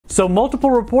So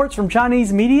multiple reports from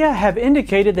Chinese media have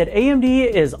indicated that AMD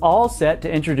is all set to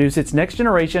introduce its next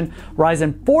generation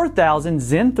Ryzen 4000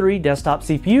 Zen 3 desktop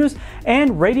CPUs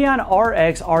and Radeon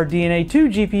RX RDNA 2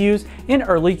 GPUs in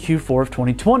early Q4 of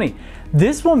 2020.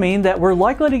 This will mean that we're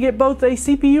likely to get both a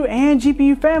CPU and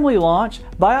GPU family launch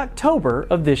by October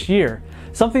of this year,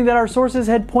 something that our sources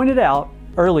had pointed out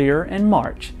earlier in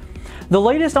March. The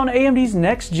latest on AMD's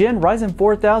next-gen Ryzen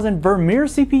 4000 Vermeer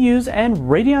CPUs and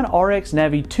Radeon RX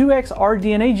Navi 2X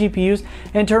RDNA GPUs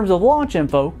in terms of launch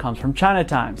info comes from China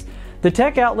Times. The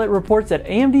tech outlet reports that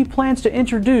AMD plans to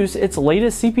introduce its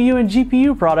latest CPU and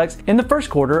GPU products in the first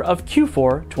quarter of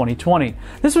Q4 2020.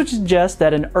 This would suggest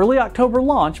that an early October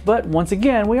launch, but once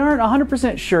again, we aren't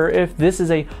 100% sure if this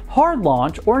is a hard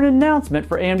launch or an announcement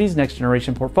for AMD's next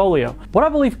generation portfolio. What I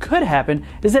believe could happen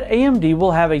is that AMD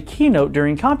will have a keynote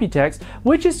during Computex,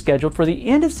 which is scheduled for the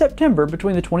end of September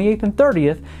between the 28th and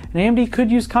 30th, and AMD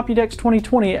could use Computex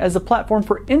 2020 as a platform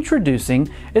for introducing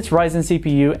its Ryzen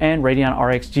CPU and Radeon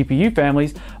RX GPU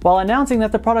families, while announcing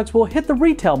that the products will hit the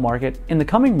retail market in the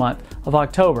coming month of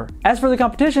October. As for the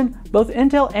competition, both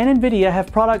Intel and Nvidia have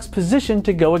products positioned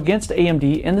to go against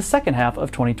AMD in the second half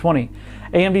of 2020.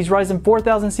 AMD's Ryzen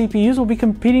 4000 CPUs will be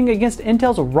competing against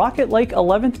Intel's Rocket Lake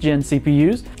 11th gen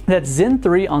CPUs, that's Zen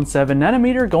 3 on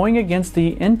 7nm, going against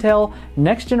the Intel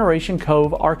next generation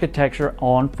Cove architecture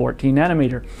on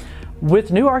 14nm.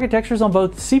 With new architectures on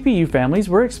both CPU families,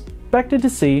 we're expected to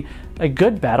see a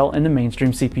good battle in the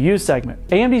mainstream CPU segment.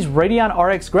 AMD's Radeon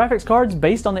RX graphics cards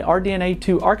based on the RDNA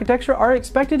 2 architecture are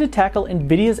expected to tackle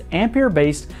Nvidia's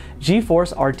Ampere-based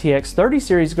GeForce RTX 30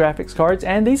 series graphics cards,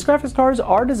 and these graphics cards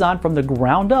are designed from the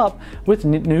ground up with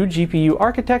new GPU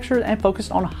architecture and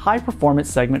focused on high-performance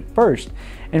segment first.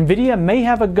 Nvidia may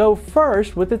have a go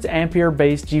first with its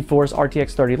Ampere-based GeForce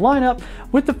RTX 30 lineup,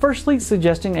 with the first leak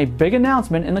suggesting a big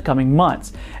announcement in the coming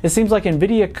months. It seems like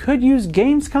Nvidia could use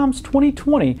Gamescom's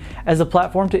 2020 as a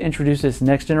platform to introduce its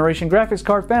next-generation graphics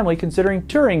card family, considering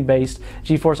Turing-based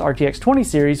GeForce RTX 20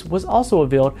 series was also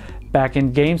revealed back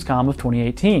in Gamescom of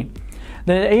 2018.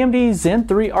 The AMD Zen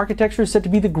 3 architecture is said to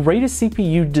be the greatest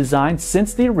CPU design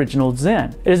since the original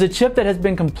Zen. It is a chip that has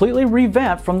been completely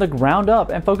revamped from the ground up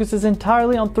and focuses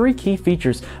entirely on three key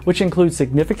features, which include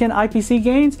significant IPC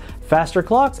gains, faster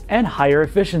clocks, and higher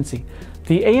efficiency.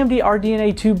 The AMD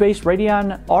RDNA 2 based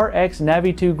Radeon RX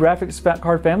Navi 2 graphics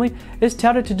card family is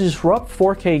touted to disrupt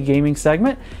 4K gaming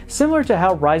segment, similar to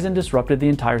how Ryzen disrupted the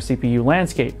entire CPU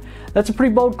landscape. That's a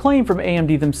pretty bold claim from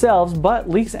AMD themselves, but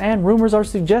leaks and rumors are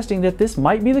suggesting that this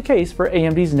might be the case for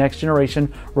AMD's next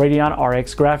generation Radeon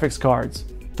RX graphics cards.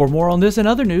 For more on this and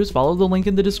other news, follow the link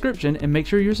in the description and make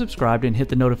sure you're subscribed and hit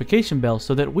the notification bell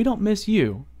so that we don't miss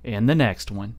you in the next one.